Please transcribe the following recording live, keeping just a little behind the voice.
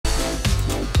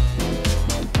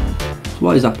So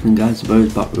what is happening, guys?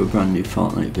 Bear's back with a brand new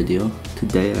Fortnite video.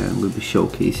 Today I am going to be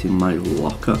showcasing my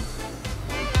locker.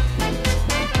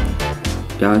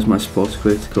 Guys, my sports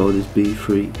creator code is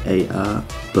B3AR.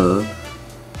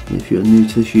 And if you're new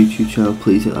to this YouTube channel,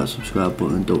 please hit that subscribe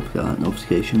button and don't forget that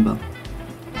notification bell.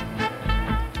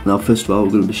 Now first of all,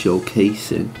 we're going to be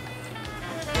showcasing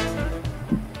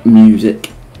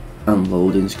music and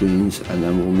loading screens, and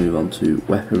then we'll move on to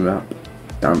weapon wrap,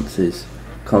 dances,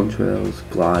 contrails,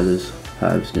 gliders,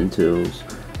 harvesting tools,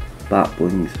 back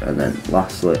blings, and then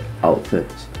lastly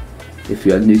outfits. If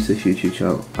you are new to this YouTube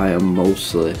channel, I am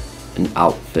mostly an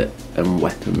outfit and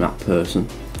weapon wrap person.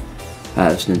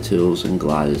 Harvesting tools and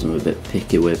gliders I'm a bit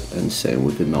picky with, and same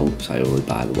with emotes, I only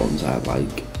buy the ones I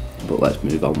like. But let's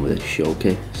move on with this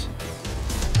showcase.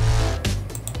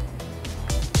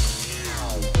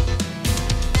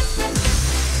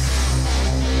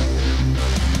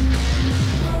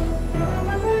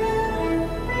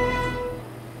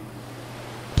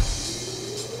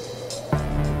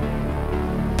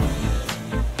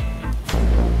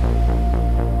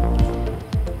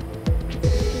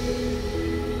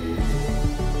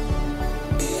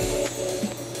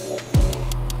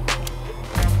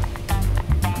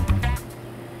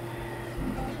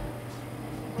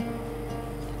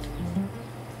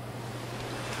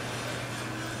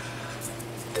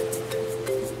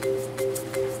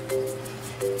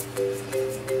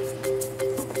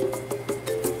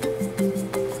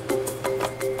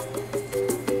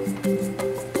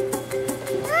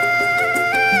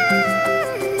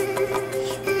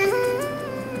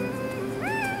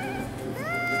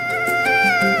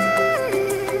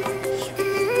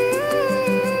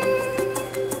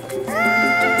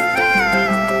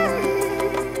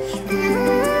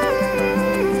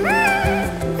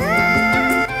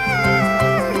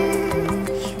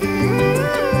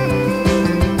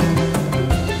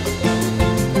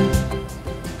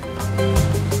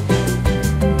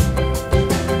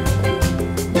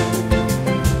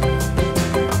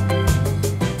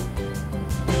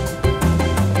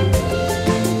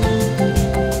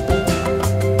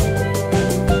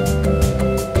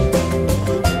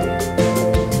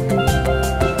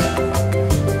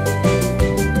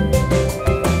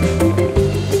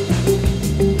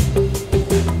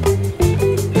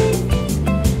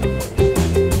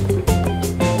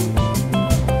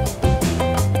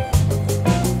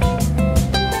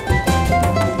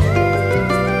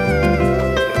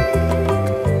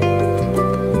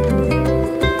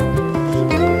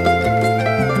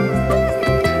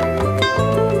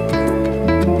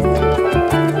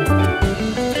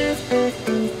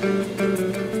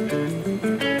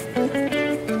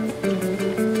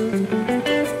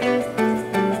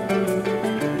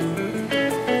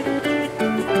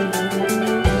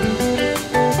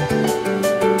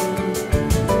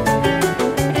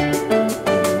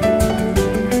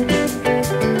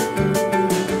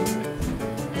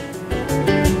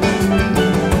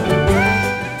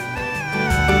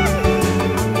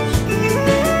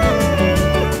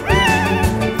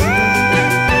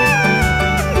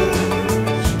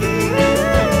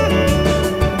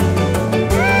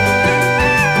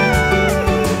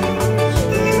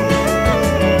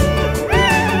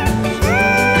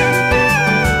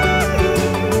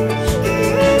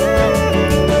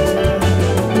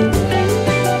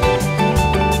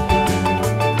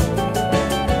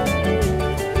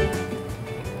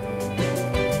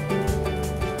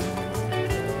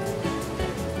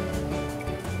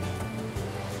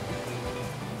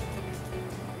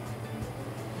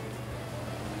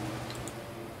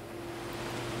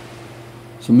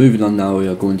 So moving on now, we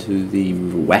are going to the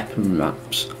weapon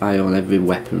wraps. I own every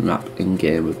weapon wrap in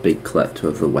game, a big collector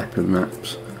of the weapon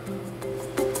wraps.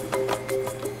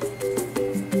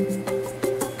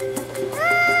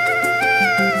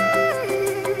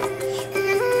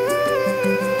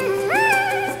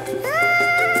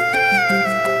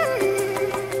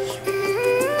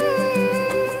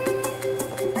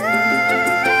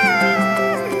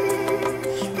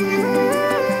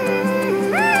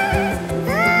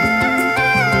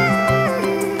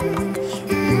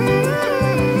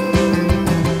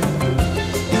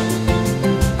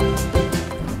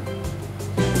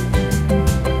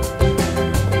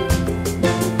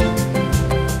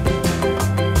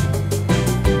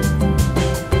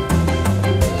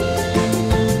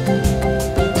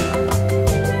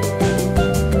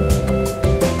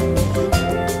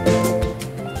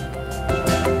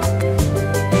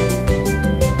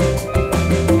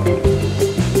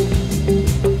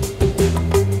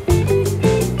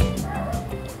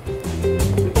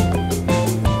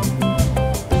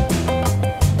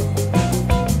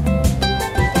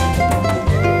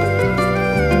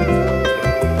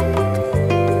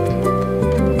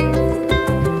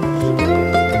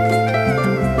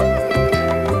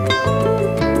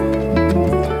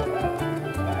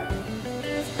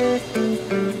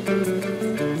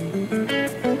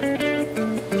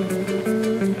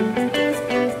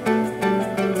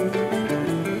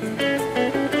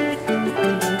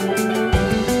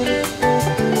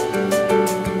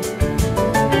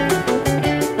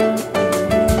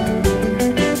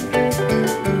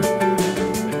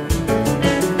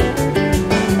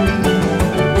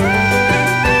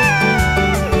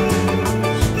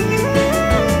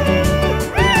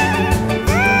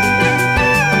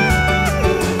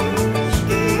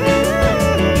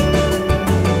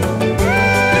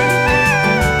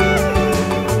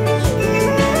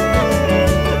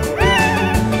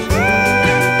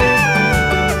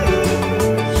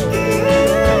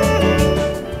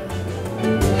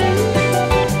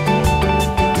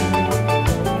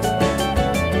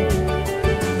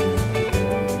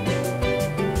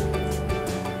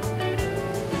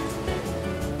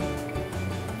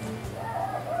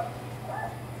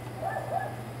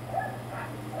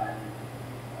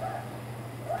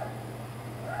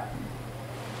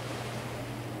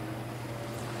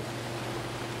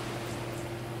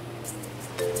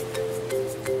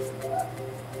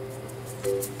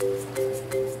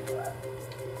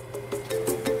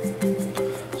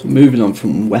 moving on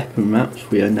from weapon wraps,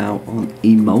 we are now on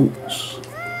emotes.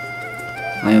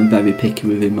 I am very picky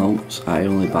with emotes. I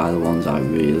only buy the ones I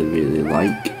really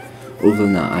like. Other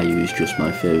than that, I use just my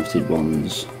favorited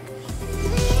ones.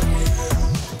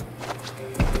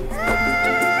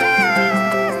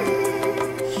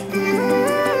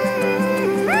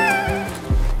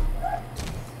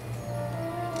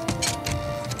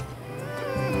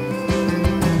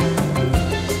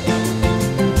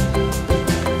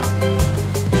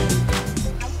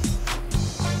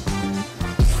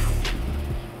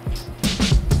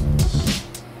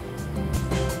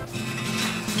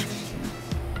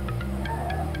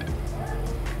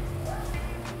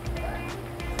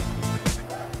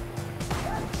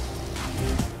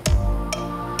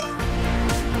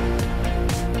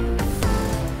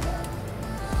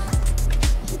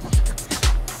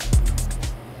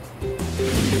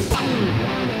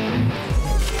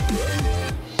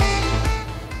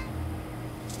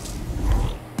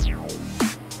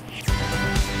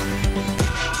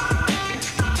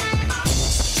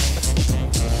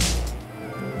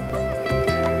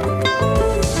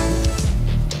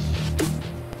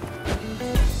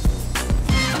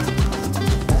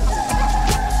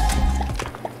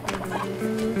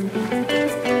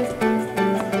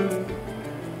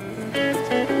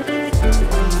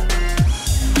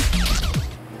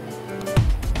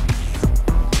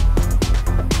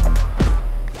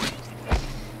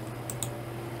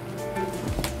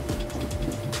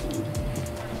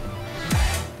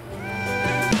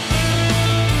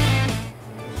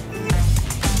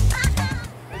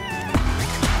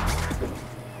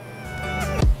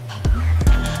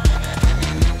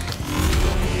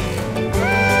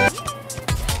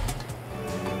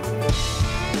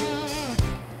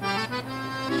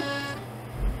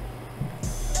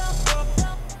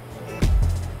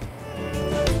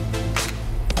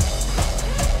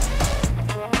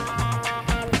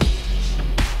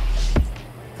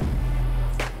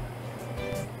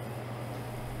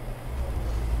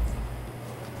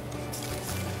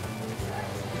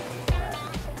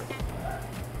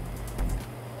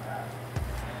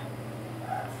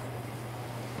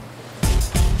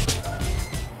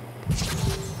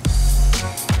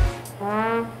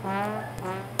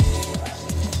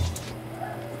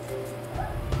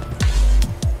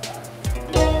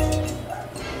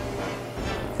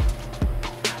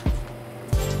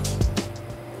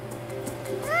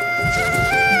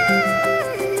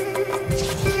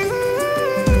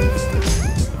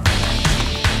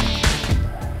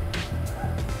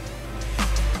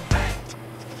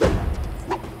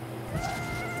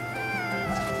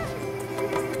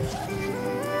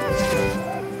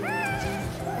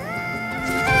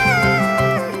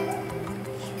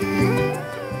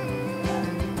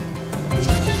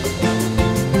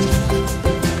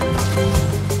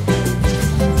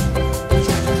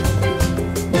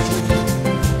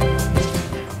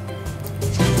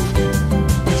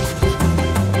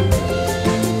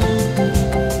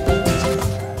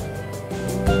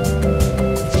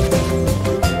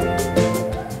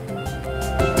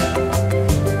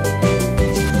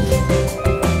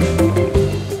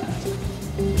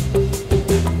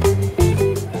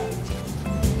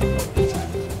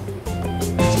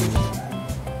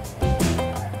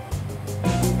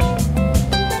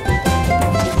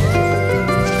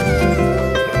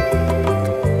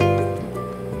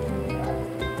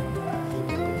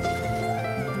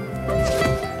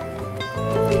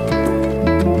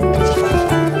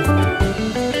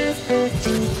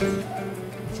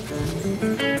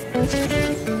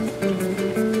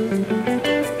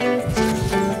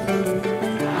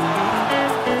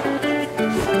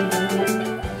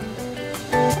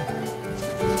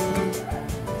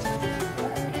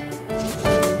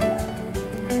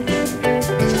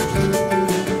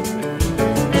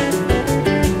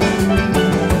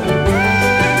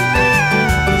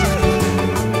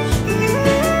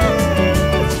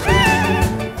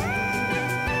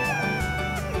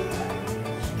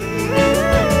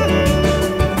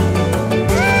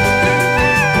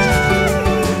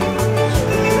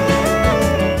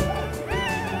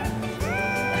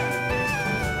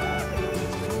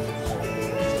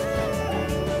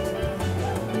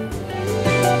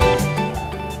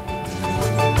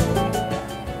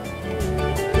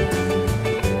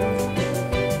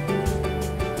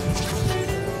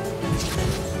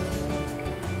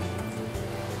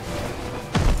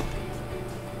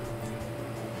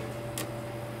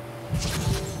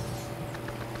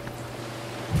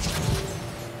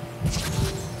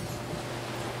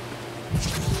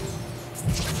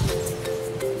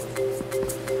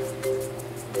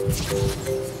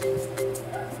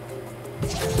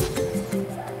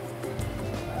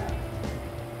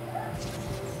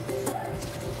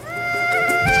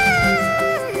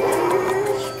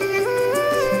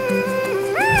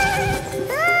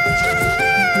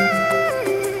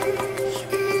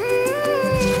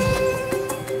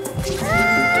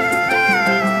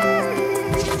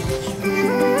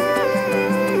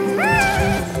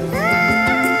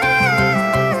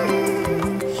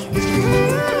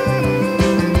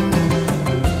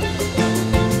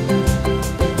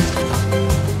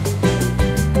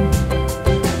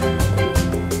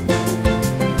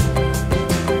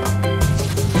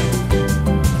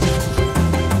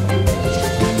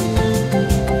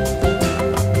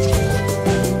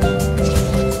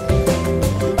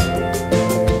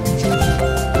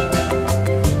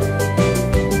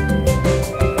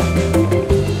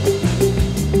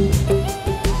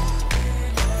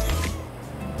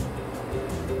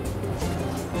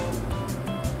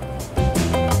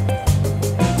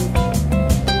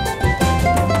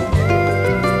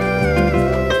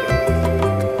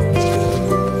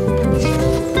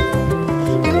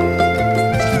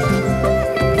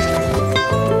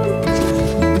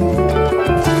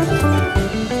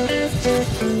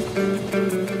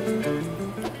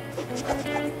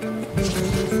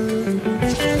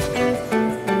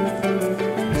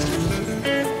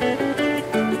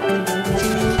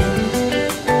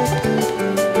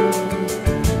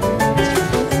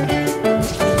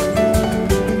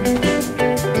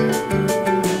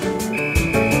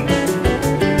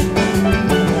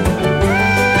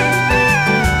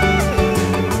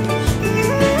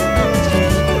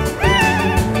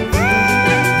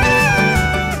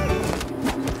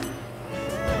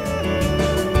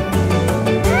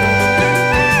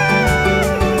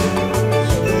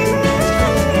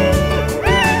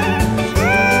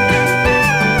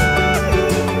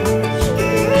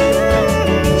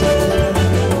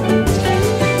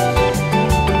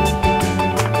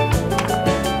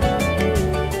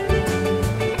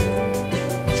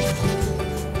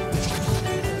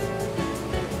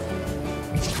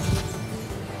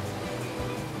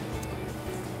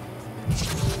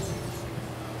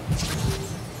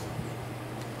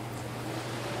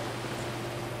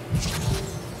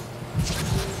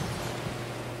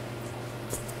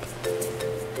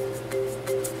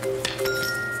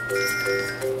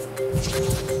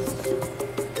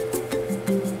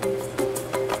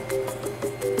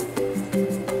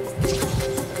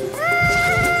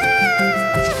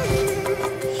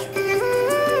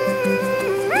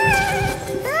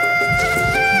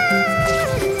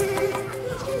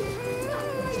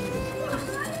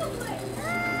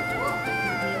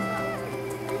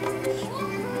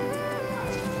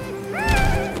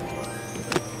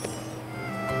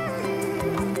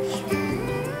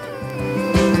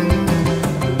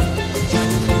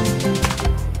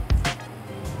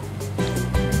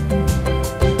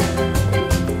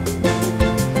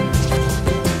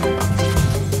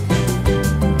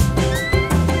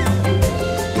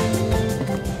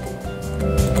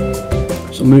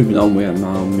 So moving on, we are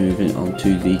now moving on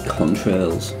to the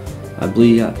contrails. I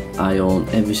believe that I own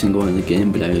every single one in the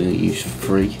game, but I only use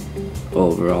 3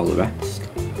 over all the rest.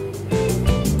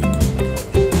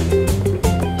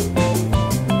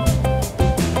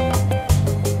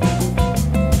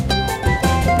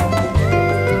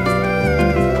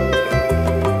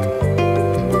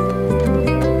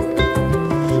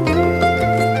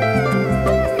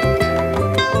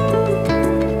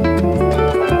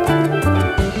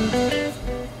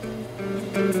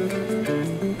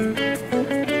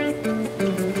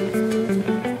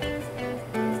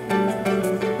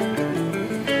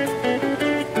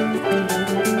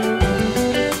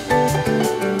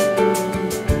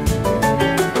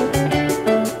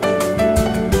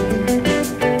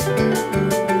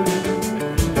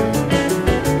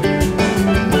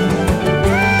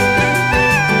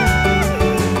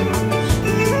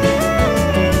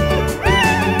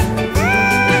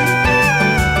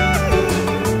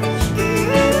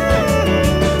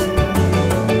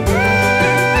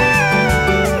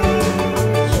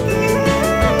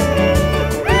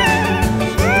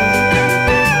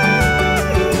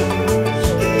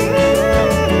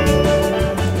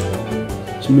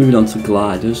 Moving on to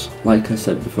gliders, like I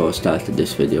said before I started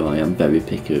this video, I am very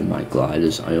picky with my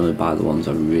gliders. I only buy the ones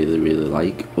I really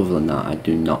like. Other than that, I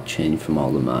do not change from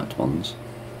all the marked ones.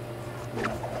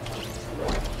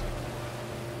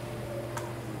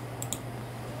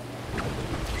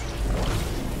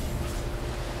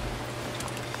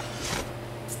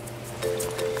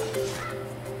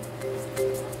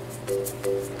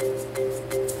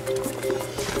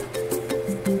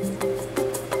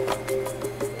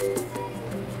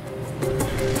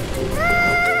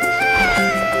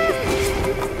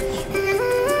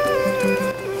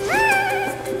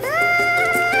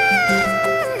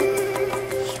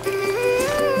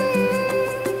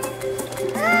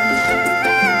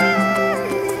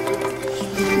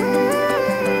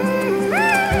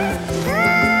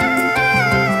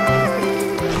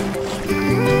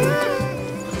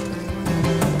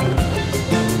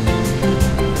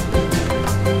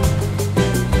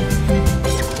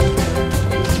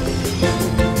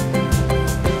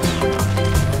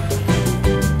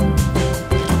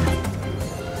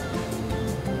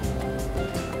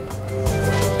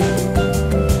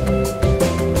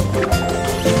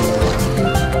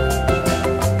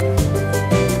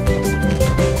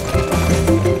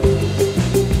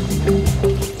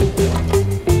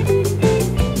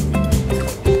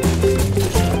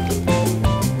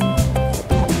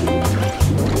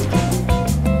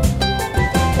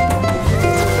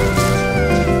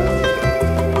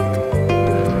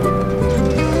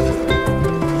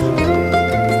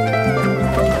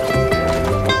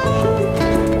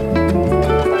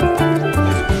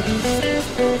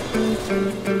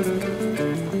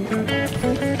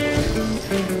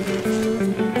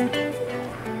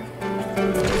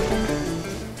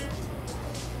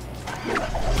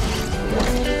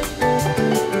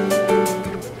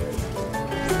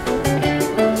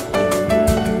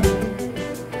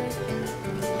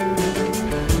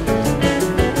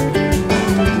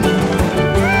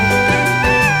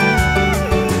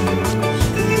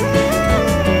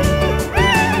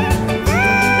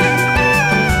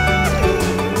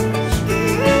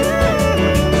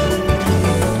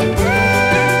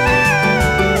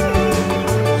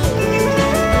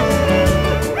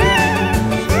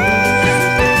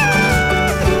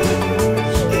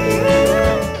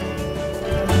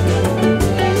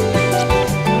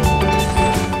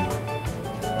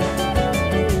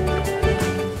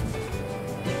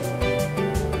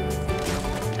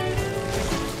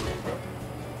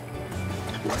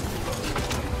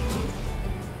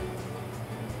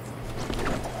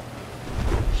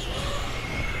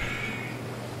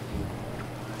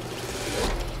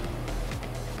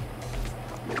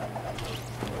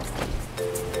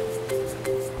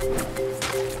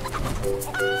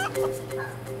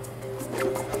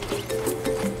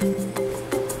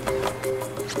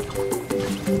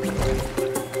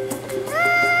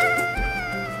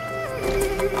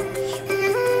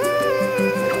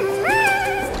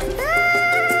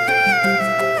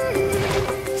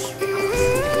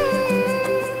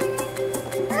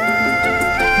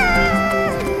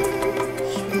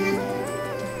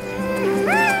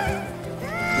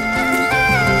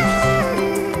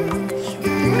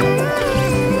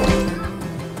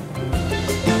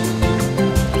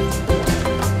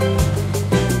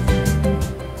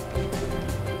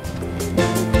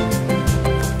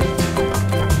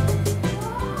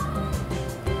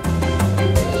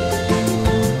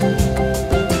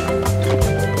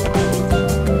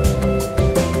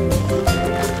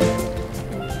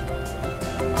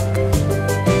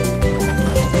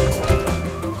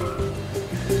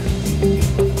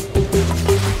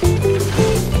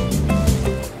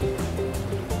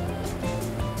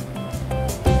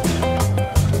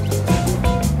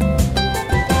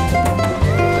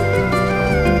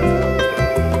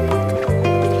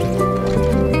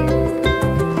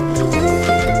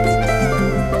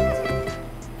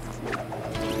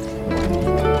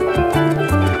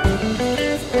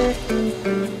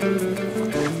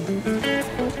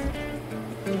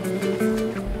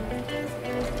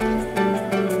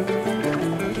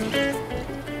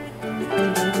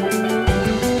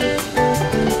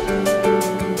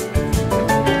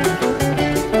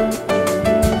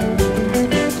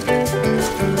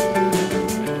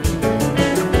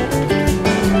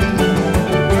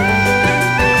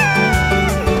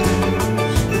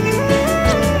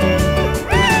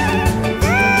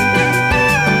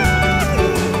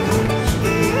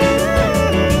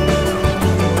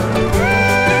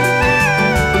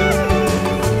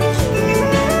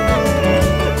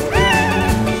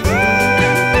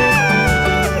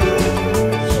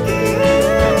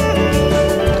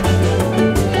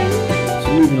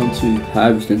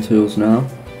 harvesting tools now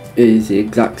is the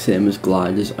exact same as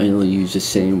gliders. I only use the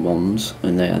same ones,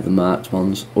 and they are the marked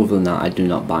ones. Other than that, I do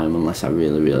not buy them unless I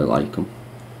really like them.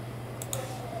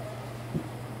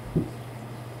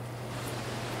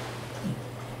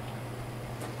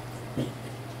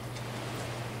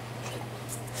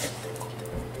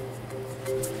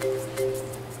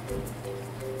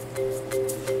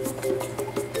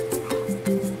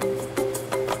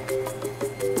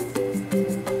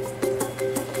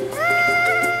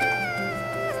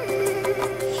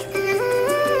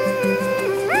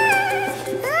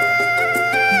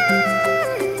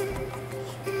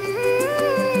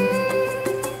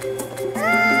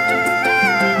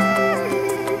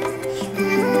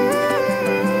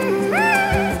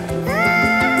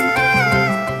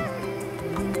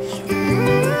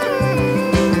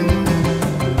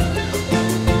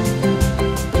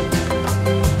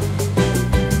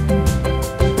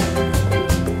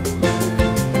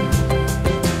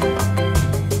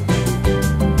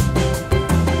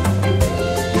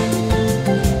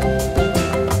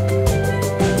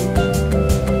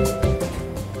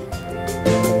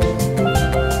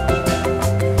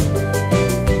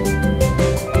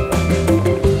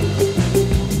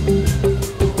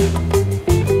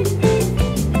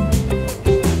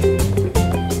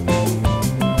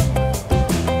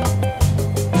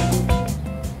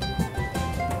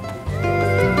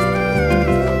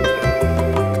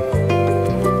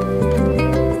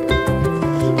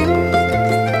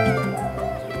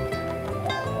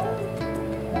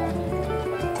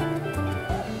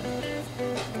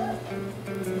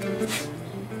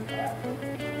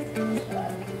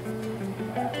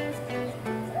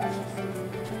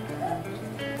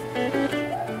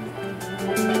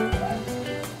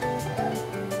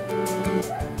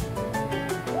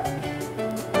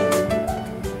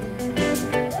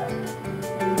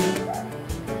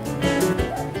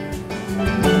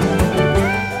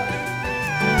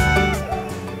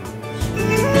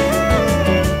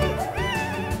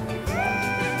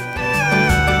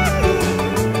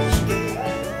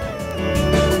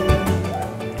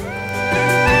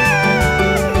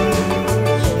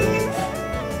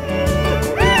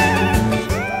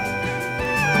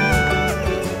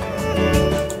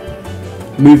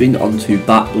 Moving on to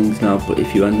back blings now, but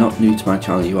if you are not new to my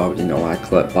channel, you already know I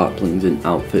collect back blings and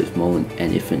outfits more than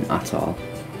anything at all.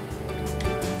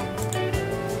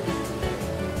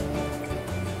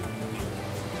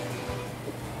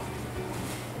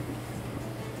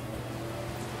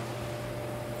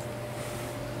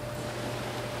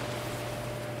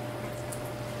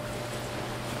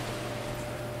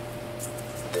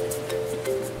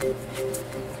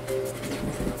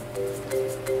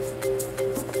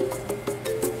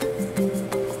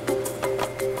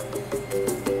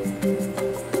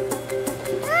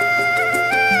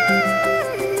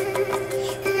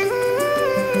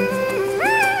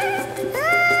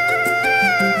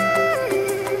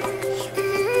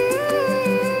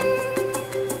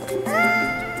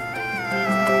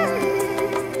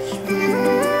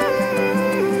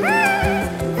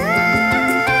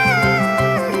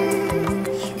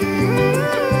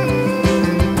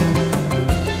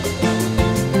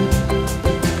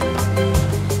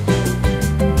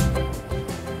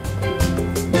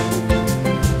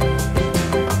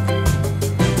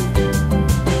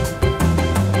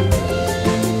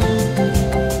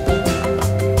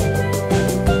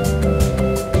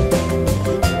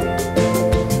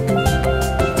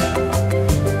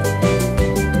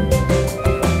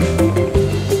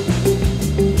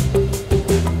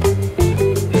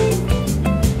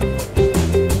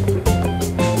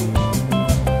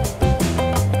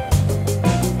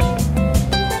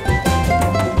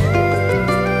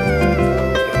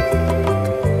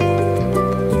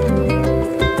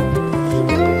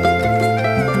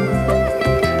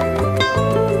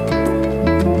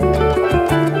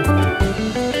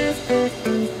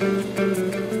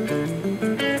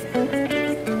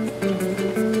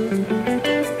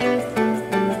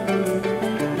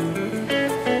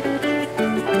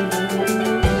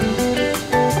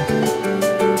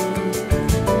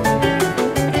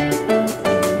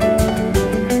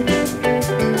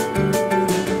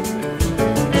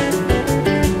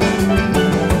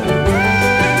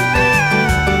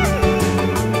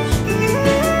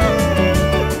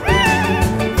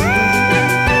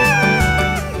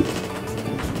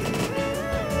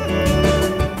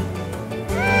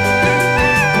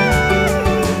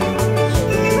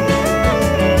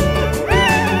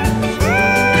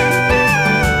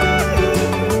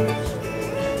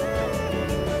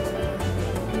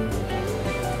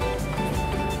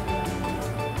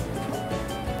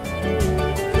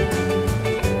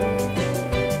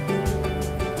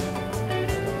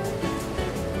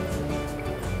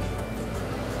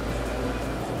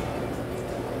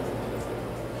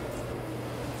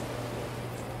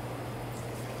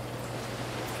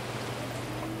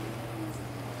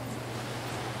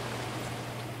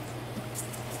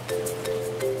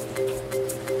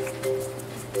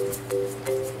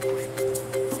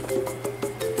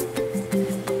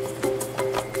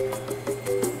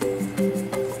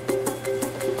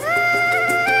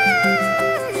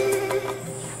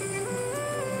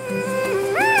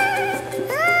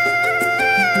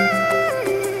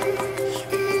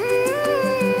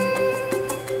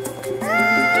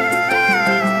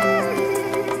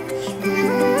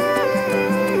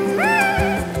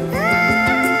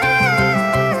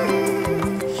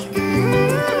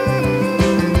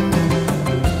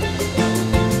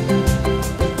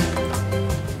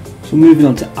 So moving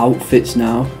on to outfits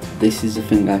now. This is the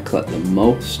thing I collect the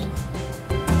most.